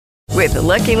With the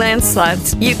Lucky Land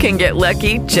Slots, you can get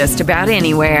lucky just about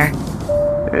anywhere.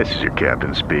 This is your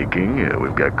captain speaking.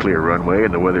 We've got clear runway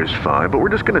and the weather's fine, but we're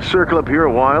just going to circle up here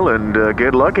a while and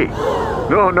get lucky.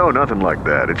 No, nothing like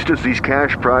that. It's just these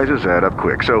cash prizes add up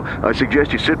quick. So I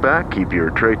suggest you sit back, keep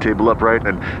your tray table upright,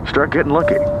 and start getting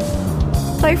lucky.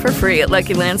 Play for free at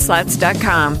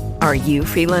LuckyLandSlots.com. Are you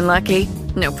feeling lucky?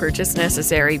 No purchase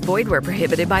necessary. Void where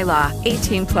prohibited by law.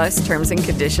 18 plus terms and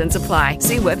conditions apply.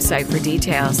 See website for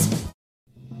details.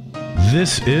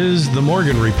 This is the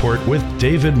Morgan Report with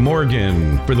David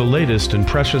Morgan. For the latest in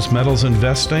precious metals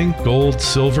investing, gold,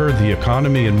 silver, the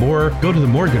economy, and more, go to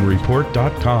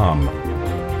themorganreport.com.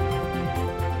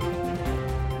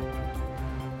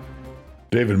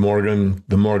 David Morgan,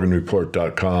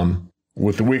 themorganreport.com,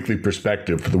 with the weekly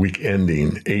perspective for the week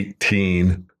ending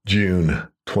 18 June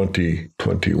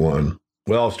 2021.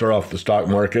 Well, I'll start off the stock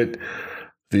market.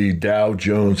 The Dow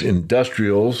Jones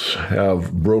Industrials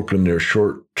have broken their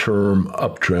short-term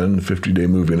uptrend, 50-day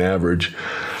moving average,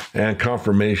 and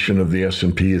confirmation of the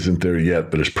S&P isn't there yet,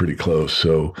 but it's pretty close.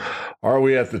 So are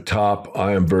we at the top?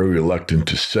 I am very reluctant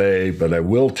to say, but I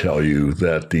will tell you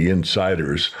that the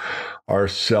insiders are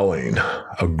selling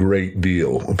a great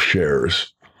deal of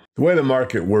shares. The way the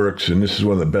market works, and this is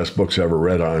one of the best books I ever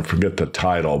read on, I forget the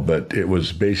title, but it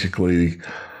was basically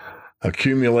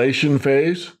accumulation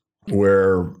phase,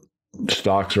 where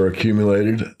stocks are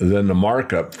accumulated, then the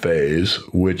markup phase,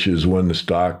 which is when the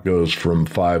stock goes from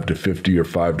 5 to 50 or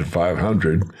 5 to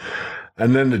 500,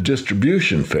 and then the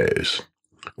distribution phase,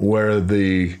 where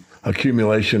the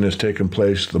accumulation has taken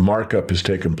place, the markup has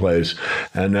taken place,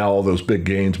 and now all those big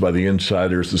gains by the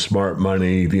insiders, the smart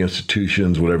money, the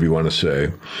institutions, whatever you want to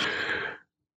say,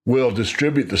 will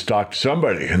distribute the stock to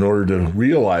somebody. In order to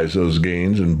realize those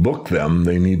gains and book them,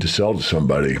 they need to sell to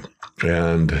somebody.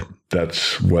 And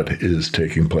that's what is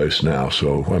taking place now.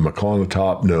 So am I calling the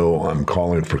top? No, I'm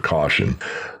calling for caution.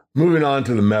 Moving on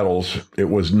to the metals,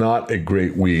 it was not a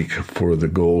great week for the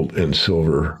gold and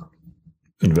silver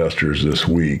investors this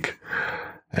week.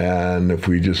 And if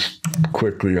we just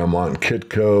quickly, I'm on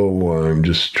Kitco. I'm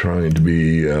just trying to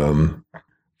be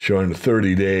showing the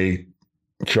 30-day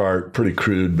chart, pretty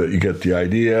crude, but you get the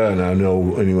idea. And I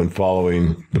know anyone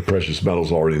following the precious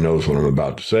metals already knows what I'm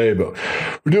about to say, but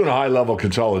we're doing a high level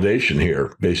consolidation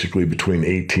here, basically between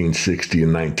 1860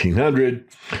 and 1900.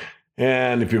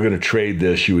 And if you're going to trade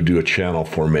this, you would do a channel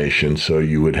formation. So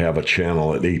you would have a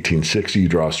channel at 1860, you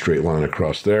draw a straight line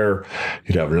across there.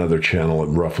 You'd have another channel at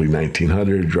roughly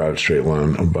 1900, draw a straight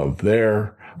line above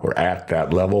there, or at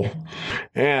that level.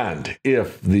 And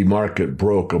if the market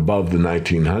broke above the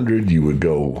 1900, you would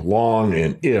go long.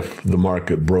 And if the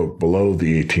market broke below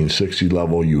the 1860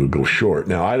 level, you would go short.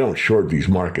 Now, I don't short these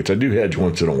markets. I do hedge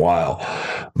once in a while,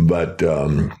 but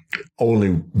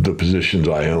only the positions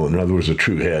I own. In other words, a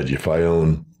true hedge. If I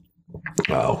own,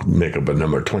 I'll make up a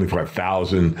number,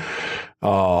 25,000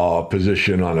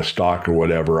 position on a stock or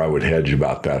whatever, I would hedge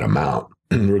about that amount.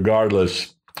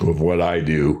 Regardless of what I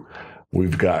do,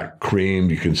 we've got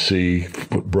creamed. You can see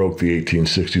broke the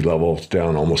 1860 level. It's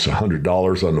down almost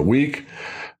 $100 on the week.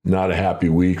 Not a happy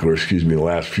week, or excuse me, the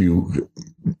last few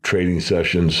trading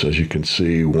sessions, as you can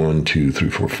see, 1, 2, 3,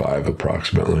 4, 5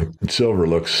 approximately. And silver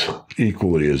looks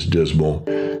equally as dismal.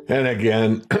 And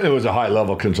again, it was a high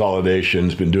level consolidation.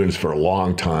 It's been doing this for a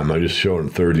long time. I just showed in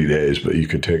 30 days, but you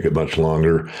could take it much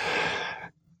longer.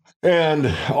 And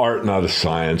art, not a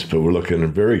science, but we're looking at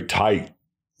a very tight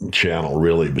channel,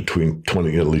 really, between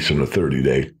 20, at least in a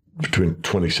 30-day, between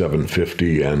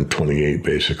 2750 and 28,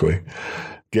 basically.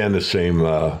 Again, the same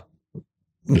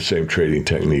trading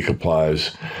technique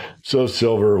applies. So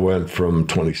silver went from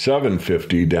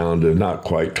 2750 down to not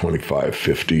quite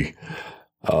 2550.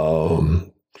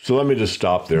 So let me just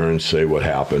stop there and say what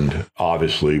happened.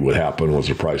 Obviously, what happened was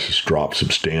the prices dropped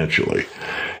substantially.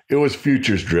 It was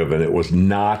futures driven. It was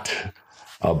not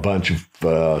a bunch of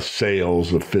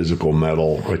sales of physical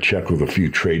metal. I checked with a few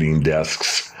trading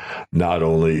desks, not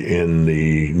only in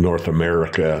the North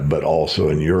America, but also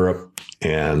in Europe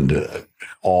and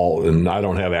I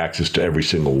don't have access to every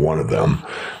single one of them,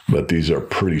 but these are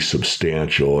pretty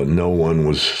substantial, and no one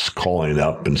was calling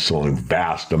up and selling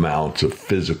vast amounts of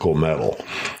physical metal.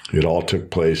 It all took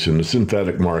place in the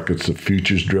synthetic markets, the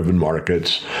futures-driven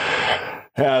markets.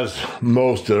 As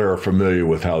most that are familiar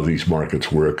with how these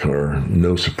markets work are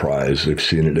no surprise, they've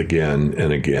seen it again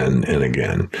and again and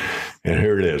again. And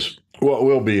here it is. What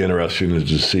will be interesting is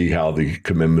to see how the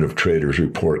Commitment of Traders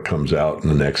report comes out in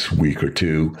the next week or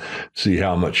two, see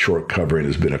how much short covering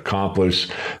has been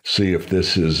accomplished, see if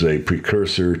this is a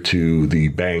precursor to the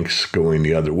banks going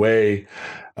the other way,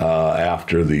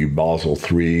 after the Basel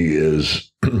III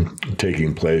is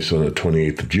taking place on the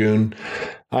 28th of June.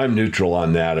 I'm neutral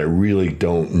on that. I really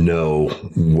don't know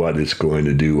what it's going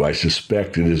to do. I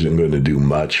suspect it isn't going to do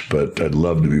much, but I'd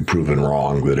love to be proven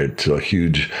wrong that it's a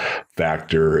huge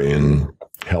factor in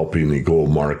helping the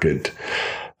gold market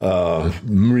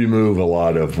remove a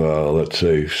lot of, let's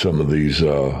say, some of these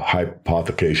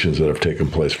hypothecations that have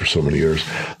taken place for so many years.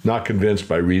 Not convinced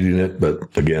by reading it,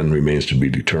 but again, remains to be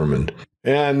determined.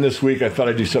 And this week, I thought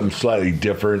I'd do something slightly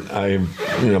different. I,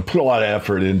 put a lot of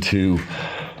effort into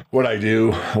what I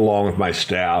do along with my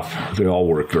staff. They all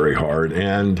work very hard.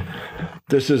 And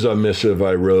this is a missive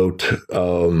I wrote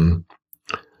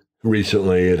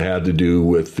recently. It had to do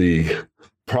with the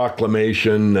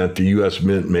proclamation that the U.S.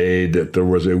 Mint made that there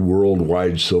was a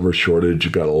worldwide silver shortage.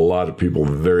 It got a lot of people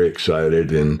very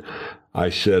excited. And I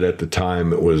said at the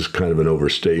time it was kind of an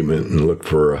overstatement and looked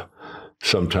for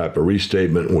some type of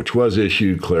restatement, which was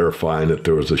issued clarifying that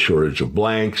there was a shortage of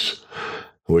blanks,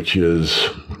 which is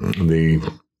the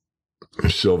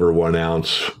silver 1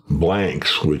 ounce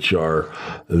blanks, which are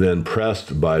then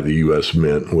pressed by the U.S.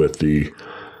 Mint with the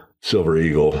Silver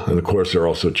Eagle. And of course, they're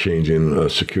also changing a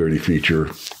security feature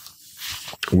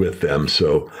with them.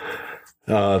 So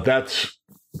that's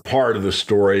part of the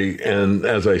story. And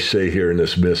as I say here in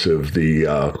this missive,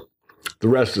 the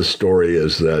rest of the story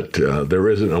is that there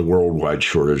isn't a worldwide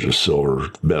shortage of silver,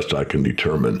 best I can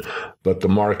determine. But the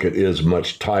market is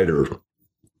much tighter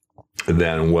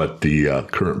than what the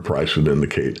current price would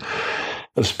indicate,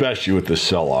 especially with the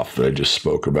sell-off that I just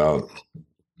spoke about.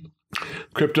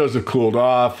 Cryptos have cooled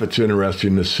off. It's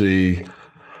interesting to see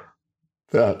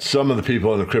that some of the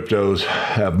people in the cryptos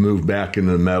have moved back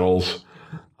into the metals.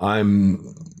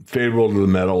 I'm favorable to the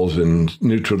metals and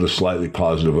neutral to slightly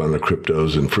positive on the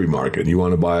cryptos and free market. You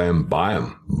want to buy them, buy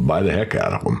them. Buy the heck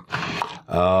out of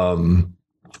them.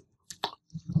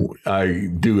 I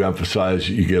do emphasize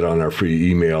you get on our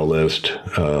free email list.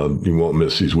 You won't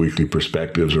miss these weekly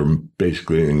perspectives or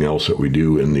basically anything else that we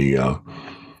do in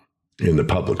the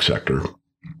public sector.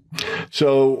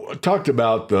 So I talked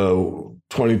about the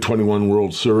 2021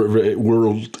 World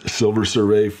Silver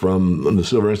Survey from the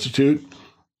Silver Institute.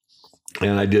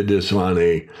 And I did this on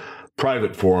a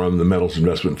private forum, the Metals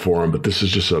Investment Forum, but this is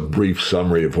just a brief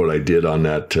summary of what I did on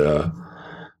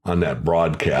that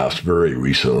broadcast very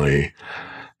recently.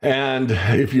 And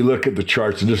if you look at the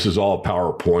charts, and this is all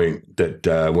PowerPoint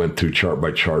that went through chart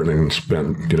by chart and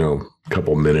spent, a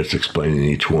couple minutes explaining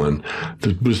each one.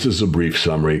 This is a brief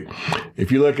summary.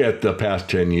 If you look at the past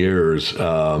 10 years,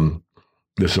 the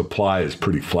supply is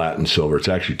pretty flat in silver. It's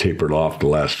actually tapered off the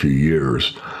last few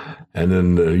years. And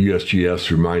then the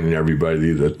USGS reminding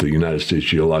everybody that the United States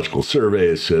Geological Survey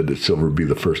has said that silver would be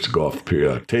the first to go off the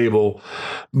periodic table.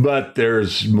 But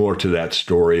there's more to that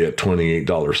story. At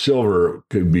 $28 silver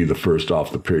could be the first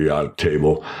off the periodic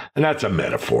table. And that's a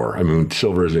metaphor. I mean,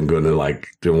 silver isn't going to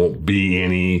there won't be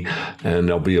any, and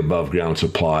there'll be above ground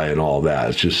supply and all that.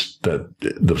 It's just that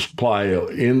the supply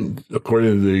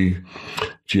according to the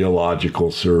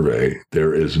Geological Survey,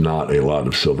 there is not a lot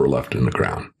of silver left in the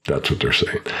ground. That's what they're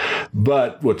saying.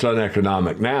 But what's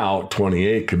uneconomic now,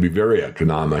 28 could be very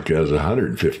economic as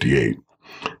 158.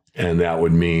 And that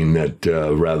would mean that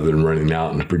rather than running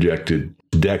out in a projected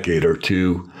decade or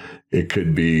two, it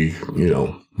could be,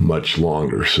 much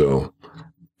longer. So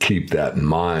keep that in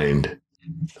mind.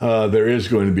 There is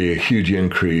going to be a huge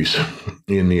increase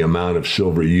in the amount of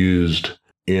silver used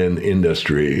in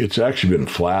industry. It's actually been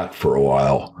flat for a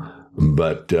while,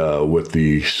 but with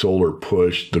the solar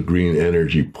push, the green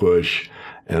energy push,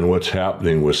 and what's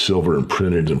happening with silver and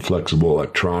printed and flexible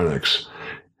electronics,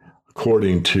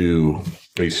 according to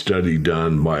a study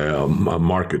done by a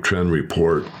market trend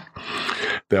report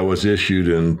that was issued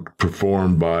and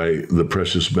performed by the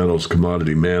Precious Metals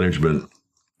Commodity Management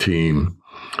team,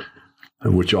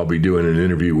 which I'll be doing an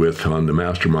interview with on the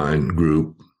Mastermind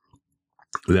group,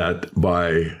 that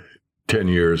by 10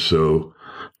 years, so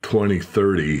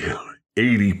 2030,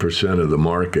 80% of the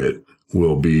market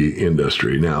will be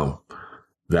industry. Now,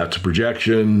 that's a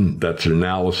projection, that's an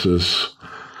analysis,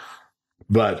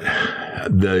 but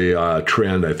the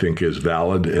trend, I think, is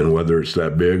valid, and whether it's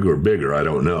that big or bigger, I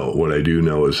don't know. What I do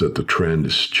know is that the trend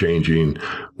is changing.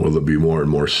 Will there be more and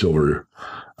more silver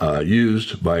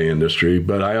used by industry?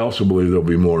 But I also believe there'll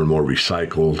be more and more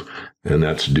recycled, and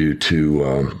that's due to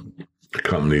a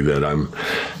company that I'm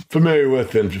familiar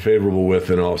with and favorable with,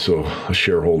 and also a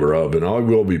shareholder of. And I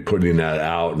will be putting that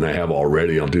out, and I have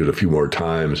already. I'll do it a few more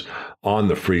times on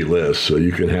the free list, so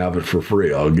you can have it for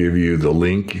free. I'll give you the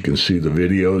link. You can see the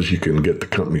videos. You can get the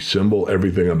company symbol,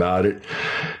 everything about it.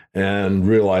 and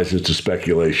realize it's a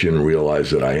speculation,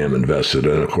 realize that I am invested,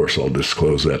 and of course I'll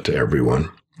disclose that to everyone.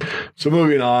 So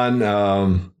moving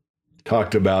on,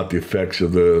 talked about the effects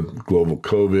of the global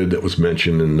COVID that was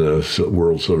mentioned in the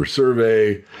World Silver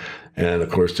Survey, and of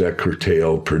course that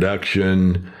curtailed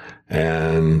production,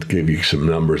 and gave you some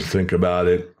numbers to think about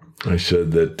it. I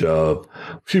said that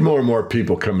see more and more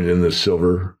people coming in the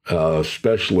silver,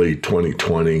 especially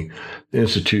 2020. The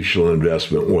institutional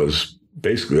investment was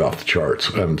basically off the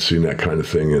charts. I haven't seen that kind of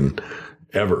thing in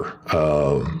ever,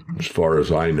 as far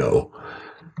as I know.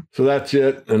 So that's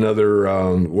it. Another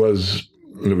was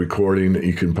the recording that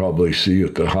you can probably see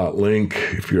at the hot link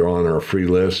if you're on our free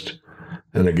list.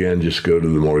 And again, just go to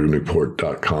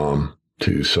themorganreport.com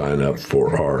to sign up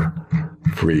for our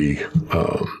free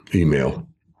email,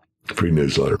 free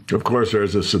newsletter. Of course,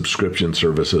 there's a subscription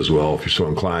service as well. If you're so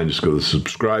inclined, just go to the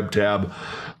subscribe tab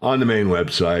on the main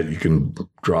website. You can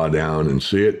draw down and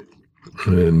see it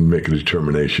and make a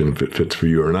determination if it fits for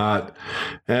you or not.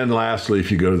 And lastly, if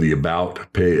you go to the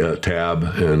About tab,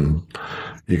 and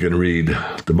you can read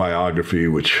the biography,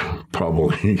 which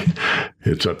probably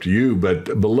it's up to you.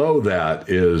 But below that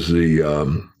is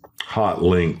the hot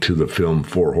link to the film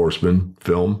Four Horsemen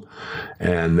film.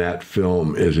 And that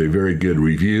film is a very good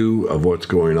review of what's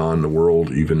going on in the world.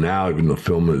 Even now, even though the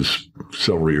film is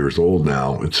several years old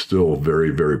now, it's still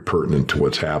very, very pertinent to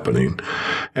what's happening.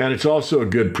 And it's also a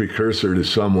good precursor to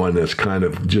someone that's kind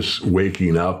of just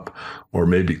waking up or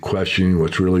maybe questioning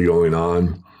what's really going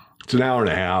on. It's an hour and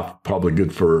a half, probably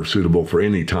suitable for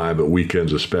any time, but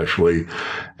weekends especially.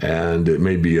 And it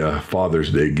may be a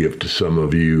Father's Day gift to some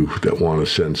of you that want to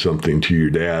send something to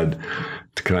your dad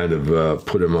to kind of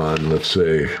put him on, let's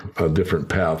say, a different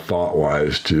path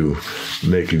thought-wise to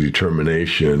make a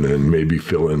determination and maybe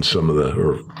fill in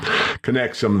or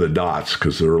connect some of the dots,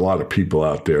 because there are a lot of people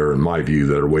out there, in my view,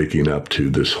 that are waking up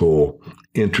to this whole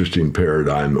interesting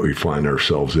paradigm that we find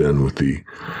ourselves in with the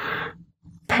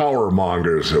power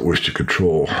mongers that wish to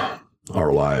control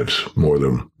our lives more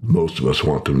than most of us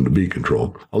want them to be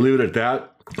controlled. I'll leave it at that.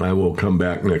 I will come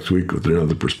back next week with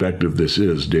another perspective. This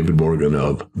is David Morgan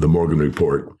of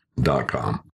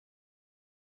themorganreport.com.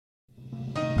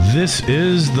 This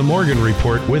is The Morgan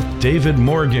Report with David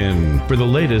Morgan. For the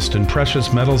latest in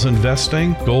precious metals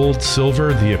investing, gold,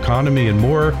 silver, the economy, and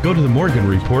more, go to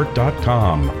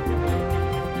themorganreport.com.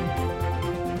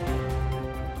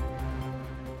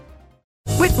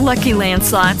 With Lucky Land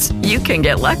Slots, you can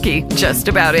get lucky just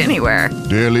about anywhere.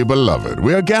 Dearly beloved,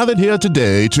 we are gathered here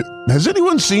today to... Has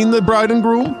anyone seen the bride and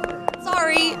groom?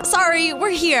 Sorry,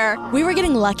 we're here. We were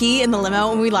getting lucky in the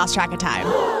limo and we lost track of time.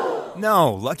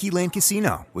 No, Lucky Land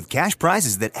Casino, with cash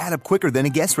prizes that add up quicker than a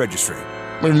guest registry.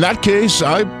 In that case,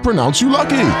 I pronounce you lucky.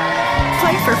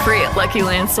 Play for free at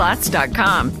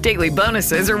LuckyLandSlots.com. Daily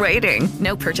bonuses are waiting.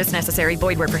 No purchase necessary.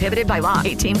 Void where prohibited by law.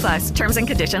 18+. Terms and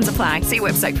conditions apply. See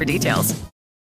website for details.